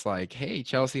going? It's like, hey,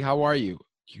 Chelsea, how are you?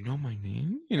 Do you know my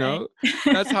name? Right.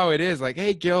 That's how it is. Like,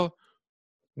 hey, Gil,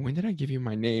 when did I give you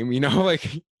my name?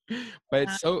 Like, but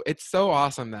Yeah. it's so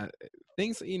awesome that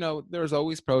things, there's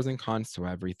always pros and cons to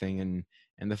everything,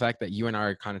 and the fact that you and I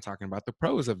are kind of talking about the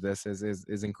pros of this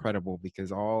is incredible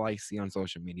because all I see on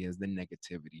social media is the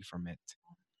negativity from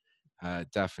it.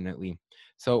 Definitely.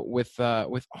 So with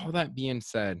all that being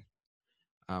said,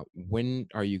 when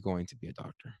are you going to be a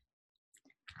doctor?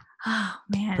 Oh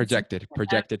man. Projected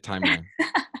timeline.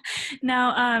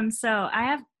 No, so I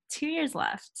have 2 years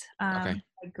left, Okay.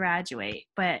 I graduate,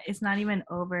 but it's not even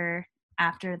over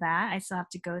after that. I still have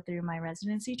to go through my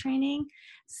residency training.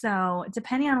 So,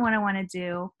 depending on what I wanna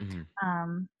do,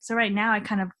 Mhm. so right now I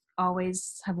kind of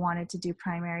always have wanted to do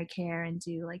primary care and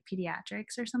do, like,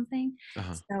 pediatrics or something.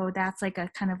 Uh-huh. So that's like a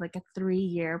kind of like a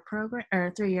 3-year program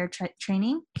or 3-year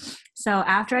training. So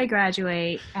after I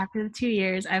graduate, after the 2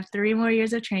 years, I have 3 more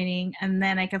years of training, and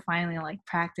then I can finally, like,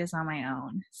 practice on my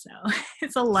own. So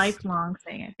it's a S- lifelong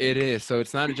thing, I It think. is. So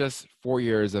it's not just 4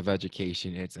 years of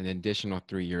education, it's an additional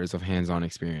 3 years of hands-on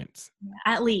experience. Yeah,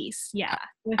 at least, yeah.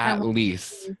 A- If I At want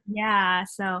least. to, yeah,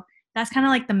 so that's kinda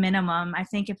like the minimum. I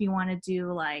think if you wanna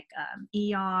do, like,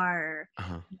 ER or,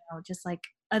 Uh-huh. just, like,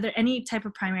 other any type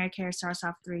of primary care starts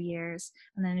off 3 years,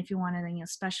 and then if you wanna, then,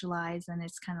 specialize, then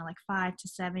it's kinda like 5 to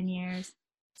 7 years.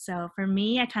 So for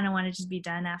me, I kinda wanna just be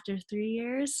done after 3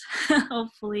 years.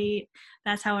 Hopefully,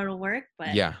 that's how it'll work,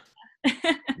 but Yeah.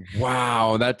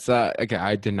 Wow, that's okay.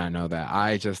 I did not know that.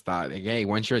 I just thought, like, hey,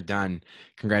 once you're done,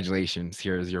 congratulations.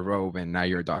 Here's your robe, and now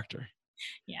you're a doctor.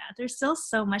 yeah, there's still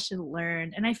so much to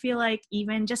learn, and I feel like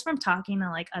even just from talking to,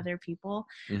 like, other people,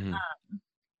 Hmm.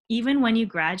 even when you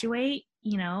graduate,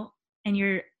 and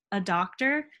you're a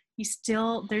doctor,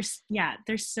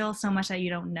 there's still so much that you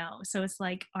don't know. So it's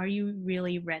like, are you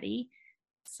really ready?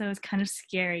 So it's kind of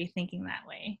scary thinking that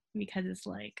way because it's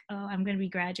like, oh, I'm going to be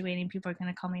graduating. People are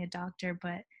going to call me a doctor,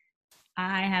 but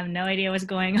I have no idea what's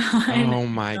going on. I Oh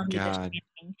my still need the God.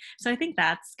 training. So I think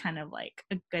that's kind of like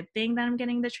a good thing that I'm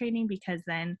getting the training because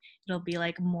then it'll be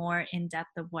like more in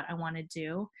depth of what I want to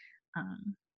do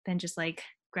than just like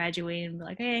graduate and be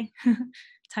like, hey,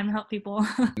 time to help people.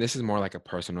 This is more like a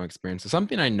personal experience. So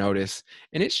something I noticed,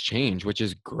 and it's changed, which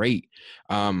is great.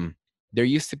 Um, there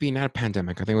used to be not a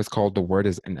pandemic. I think it was called the word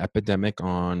is an epidemic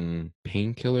on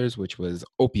painkillers, which was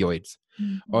opioids.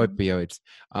 Mhm. Opioids.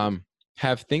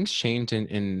 Have things changed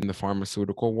in the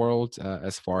pharmaceutical world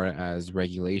as far as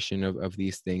regulation of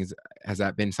these things? Has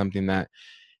that been something that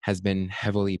has been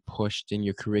heavily pushed in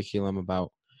your curriculum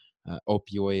about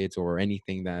opioids or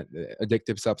anything that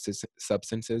addictive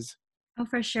substances? Oh,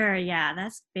 for sure. Yeah,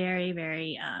 that's very,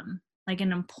 very like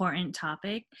an important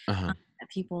topic Uh-huh. that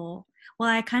people. Well,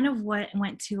 I kind of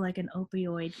went to like an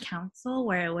opioid council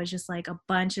where it was just like a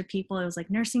bunch of people. It was like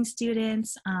nursing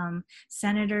students,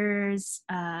 senators,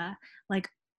 like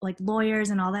like lawyers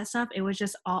and all that stuff. It was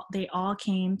just all they all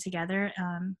came together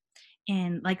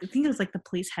in like I think it was like the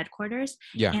police headquarters,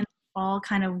 Yeah. all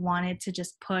kind of wanted to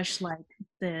just push like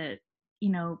the, you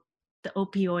know, the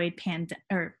opioid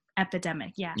or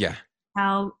epidemic. Yeah. Yeah.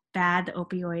 How bad the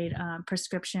opioid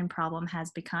prescription problem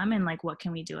has become and like what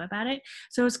can we do about it.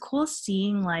 So it's cool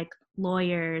seeing like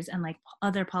lawyers and like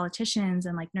other politicians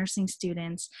and like nursing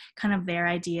students kind of their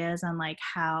ideas on like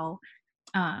how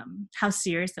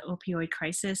serious the opioid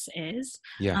crisis is.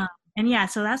 Yeah. And yeah,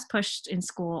 so that's pushed in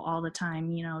school all the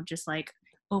time, you know, just like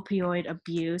opioid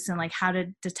abuse and like how to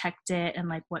detect it and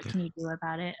like what Yeah. can you do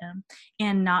about it,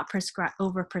 and not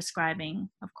over prescribing,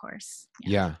 of course.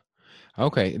 Yeah.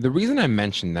 Okay. The reason I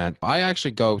mentioned that, I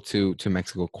actually go to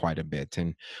Mexico quite a bit,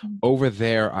 and Mm. over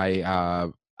there,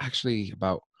 I actually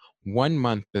about 1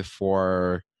 month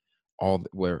before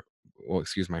where, well,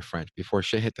 excuse my French, before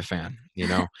shit hit the fan,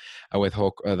 with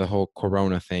the whole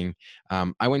Corona thing.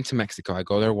 I went to Mexico. I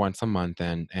go there once a month,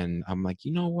 and I'm like,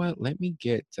 you know what? Let me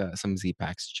get some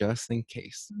Z-Paks just in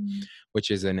case, Mm.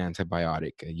 which is an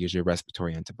antibiotic, usually a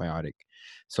respiratory antibiotic.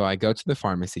 So I go to the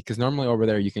pharmacy because normally over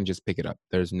there you can just pick it up.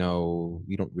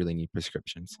 You don't really need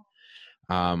prescriptions.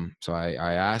 So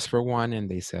I asked for one, and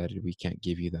they said we can't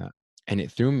give you that. And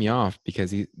it threw me off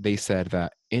because they said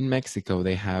that in Mexico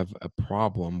they have a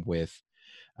problem with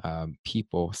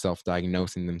people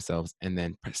self-diagnosing themselves and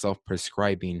then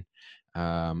self-prescribing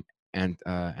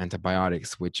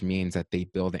antibiotics, which means that they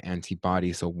build an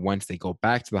antibody. So once they go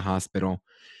back to the hospital,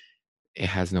 it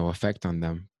has no effect on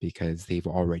them because they've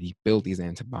already built these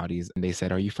antibodies. And they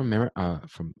said, "Are you from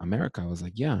America?" I was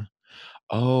like, "Yeah."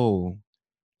 "Oh,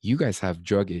 you guys have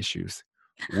drug issues.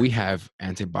 We have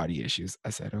antibody issues."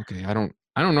 I said, "Okay, I don't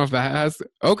know if that has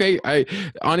okay." I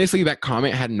honestly, that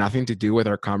comment had nothing to do with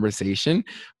our conversation,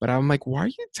 but I'm like, why are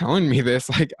you telling me this?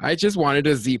 Like, I just wanted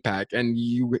a Z-Pak and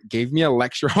you gave me a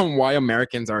lecture on why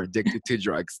Americans are addicted to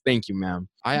drugs. Thank you, ma'am.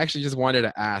 I actually just wanted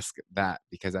to ask that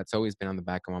because that's always been on the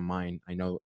back of my mind. I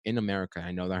know in America,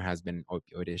 I know there has been an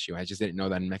opioid issue. I just didn't know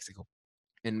that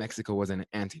in Mexico was an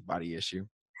antibody issue.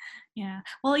 Yeah.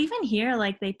 Well, even here,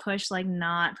 like they push like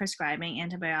not prescribing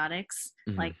antibiotics,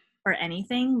 Hmm. like for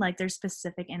anything, like there's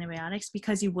specific antibiotics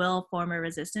because you will form a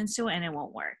resistance to it and it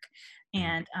won't work.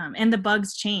 Hmm. And the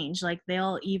bugs change, like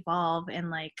they'll evolve and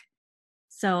like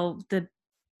so the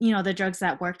you know the drugs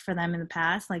that worked for them in the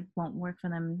past like won't work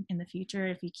for them in the future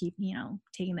if you keep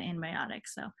taking the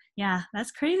antibiotics. So yeah,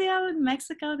 that's crazy how in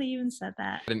Mexico they even said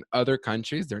that. In other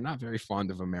countries, they're not very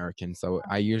fond of Americans, so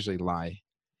I usually lie.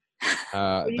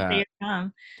 Where do you say That you're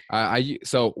from?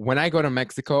 so when I go to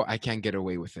Mexico, I can't get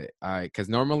away with it. Because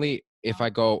normally, if I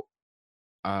go,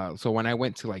 so when I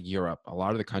went to like Europe, a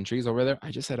lot of the countries over there, I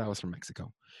just said I was from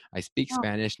Mexico. I speak Oh.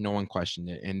 Spanish. No one questioned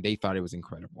it, and they thought it was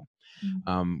incredible.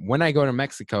 Mm. When I go to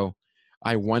Mexico,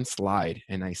 I once lied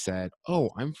and I said,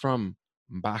 "Oh, I'm from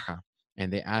Baja."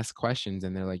 And they asked questions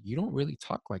and they're like, "You don't really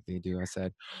talk like they do." I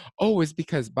said, "Oh, it's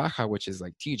because Baja, which is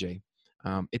like TJ,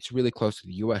 it's really close to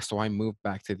the US. So I moved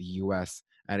back to the US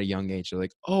at a young age." They're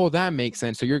like, "Oh, that makes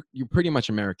sense. So you're pretty much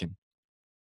American."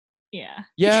 Yeah.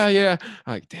 Yeah, yeah.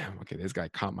 I'm like, damn, okay, this guy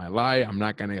caught my lie. I'm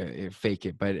not gonna fake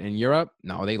it. But in Europe,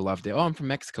 no, they loved it. "Oh, I'm from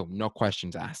Mexico." No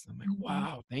questions asked. I'm like, Mhm.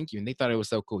 wow, thank you. And they thought it was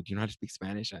so cool. "Do you know how to speak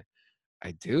Spanish?"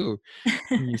 I do.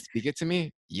 "Can you speak it to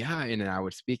me?" "Yeah." And then I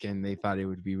would speak, and they thought it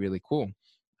would be really cool.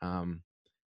 Um,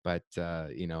 but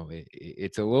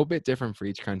it's a little bit different for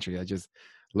each country. I just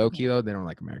low Yeah. key though, they don't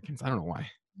like Americans. I don't know why.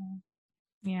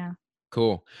 Yeah.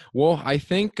 Cool. Well, I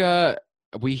think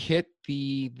we hit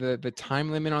the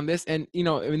time limit on this. And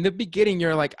in the beginning,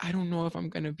 you're like, "I don't know if I'm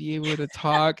gonna be able to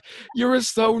talk." You were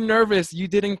so nervous. You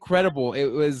did incredible. It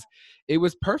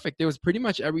was perfect. It was pretty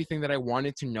much everything that I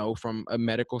wanted to know from a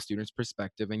medical student's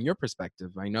perspective and your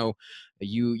perspective. I know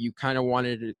you kind of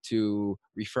wanted to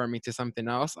refer me to something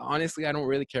else. Honestly, I don't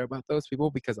really care about those people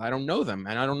because I don't know them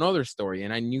and I don't know their story.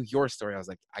 And I knew your story. I was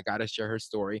like, I gotta share her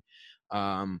story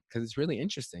because it's really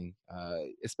interesting,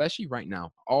 especially right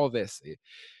now. All of this,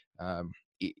 um,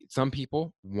 some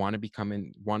people want to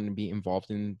be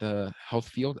involved in the health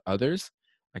field. Others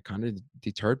are kind of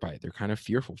deterred by it. They're kind of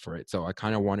fearful for it. So I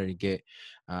kind of wanted to get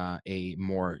a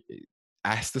more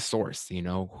ask the source,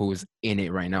 who's in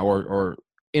it right now or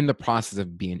in the process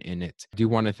of being in it. I do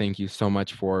want to thank you so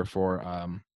much for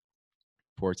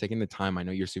taking the time. I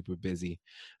know you're super busy.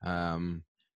 Um,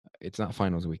 it's not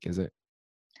finals week, is it?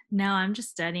 No, I'm just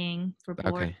studying for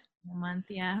board Okay. a month.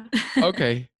 Yeah.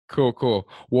 Okay, cool, cool.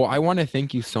 Well, I want to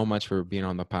thank you so much for being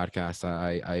on the podcast.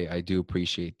 I do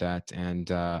appreciate that,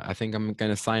 and I think I'm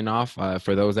gonna sign off.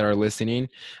 For those that are listening,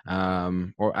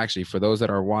 or actually for those that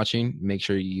are watching, make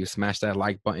sure you smash that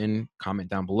like button, comment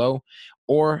down below,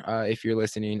 or if you're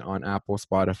listening on Apple,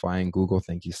 Spotify, and Google,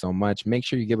 thank you so much. Make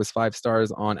sure you give us 5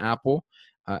 stars on Apple.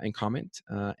 and comment.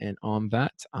 And on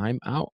that, I'm out.